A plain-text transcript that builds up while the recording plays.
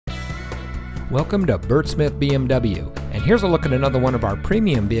Welcome to Bert Smith BMW, and here's a look at another one of our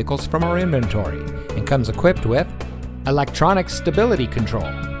premium vehicles from our inventory, and comes equipped with electronic stability control,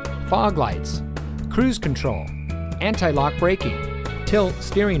 fog lights, cruise control, anti-lock braking, tilt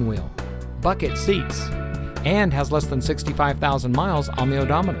steering wheel, bucket seats, and has less than 65,000 miles on the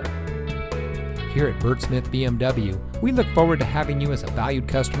odometer. Here at Bert Smith BMW, we look forward to having you as a valued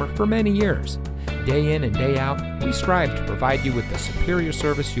customer for many years. Day in and day out, we strive to provide you with the superior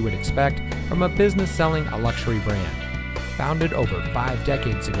service you would expect from a business selling a luxury brand. Founded over 5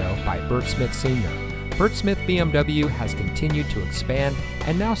 decades ago by Bert Smith Sr., Bert Smith BMW has continued to expand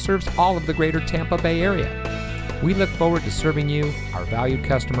and now serves all of the greater Tampa Bay area. We look forward to serving you, our valued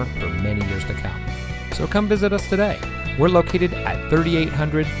customer, for many years to come. So come visit us today. We're located at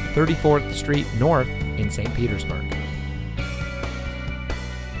 3800 34th Street North in St. Petersburg.